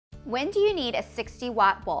When do you need a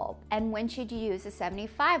 60-watt bulb, and when should you use a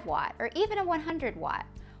 75-watt or even a 100-watt?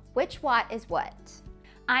 Which watt is what?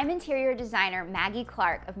 I'm interior designer Maggie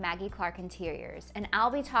Clarke of Maggie Clarke Interiors, and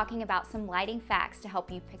I'll be talking about some lighting facts to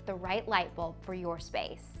help you pick the right light bulb for your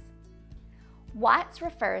space. Watts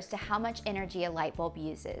refers to how much energy a light bulb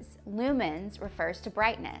uses. Lumens refers to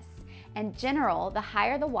brightness. In general, the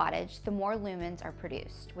higher the wattage, the more lumens are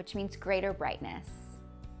produced, which means greater brightness.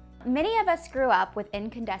 Many of us grew up with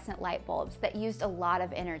incandescent light bulbs that used a lot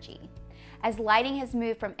of energy. As lighting has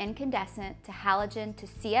moved from incandescent to halogen to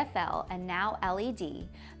CFL and now LED,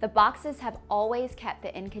 the boxes have always kept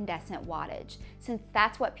the incandescent wattage, since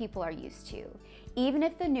that's what people are used to, even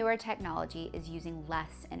if the newer technology is using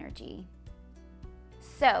less energy.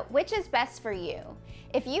 So, which is best for you?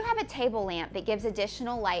 If you have a table lamp that gives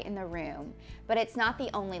additional light in the room, but it's not the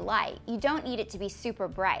only light, you don't need it to be super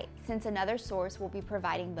bright, since another source will be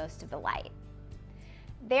providing most of the light.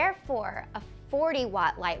 Therefore, a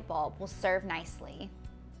 40-watt light bulb will serve nicely.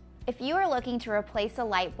 If you are looking to replace a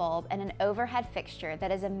light bulb and an overhead fixture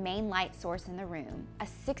that is a main light source in the room, a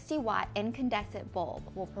 60-watt incandescent bulb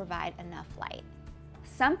will provide enough light.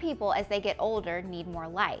 Some people, as they get older, need more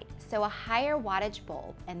light, so a higher wattage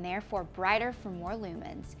bulb, and therefore brighter for more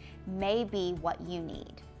lumens, may be what you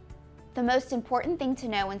need. The most important thing to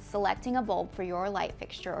know when selecting a bulb for your light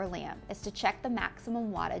fixture or lamp is to check the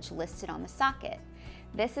maximum wattage listed on the socket.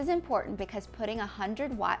 This is important because putting a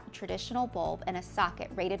 100-watt traditional bulb in a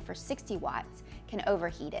socket rated for 60 watts can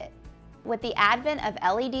overheat it. With the advent of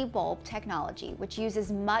LED bulb technology, which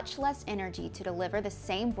uses much less energy to deliver the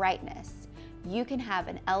same brightness, you can have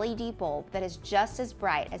an LED bulb that is just as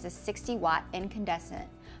bright as a 60-watt incandescent,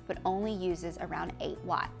 but only uses around 8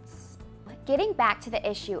 watts. Getting back to the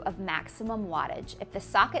issue of maximum wattage, if the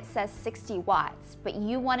socket says 60 watts, but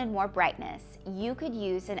you wanted more brightness, you could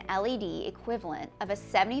use an LED equivalent of a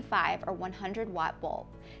 75 or 100-watt bulb,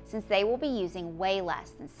 since they will be using way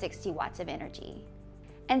less than 60 watts of energy.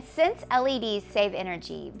 And since LEDs save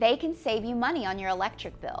energy, they can save you money on your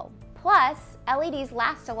electric bill. Plus, LEDs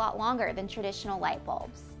last a lot longer than traditional light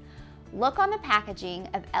bulbs. Look on the packaging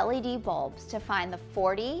of LED bulbs to find the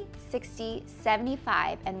 40, 60,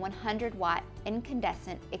 75, and 100-watt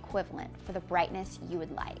incandescent equivalent for the brightness you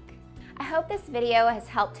would like. I hope this video has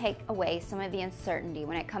helped take away some of the uncertainty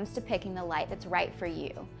when it comes to picking the light that's right for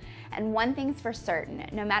you. And one thing's for certain,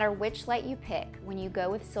 no matter which light you pick, when you go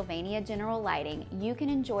with Sylvania General Lighting, you can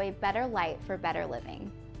enjoy better light for better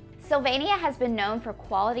living. Sylvania has been known for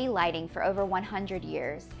quality lighting for over 100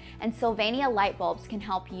 years, and Sylvania light bulbs can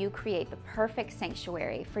help you create the perfect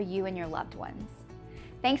sanctuary for you and your loved ones.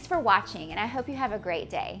 Thanks for watching, and I hope you have a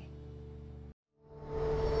great day.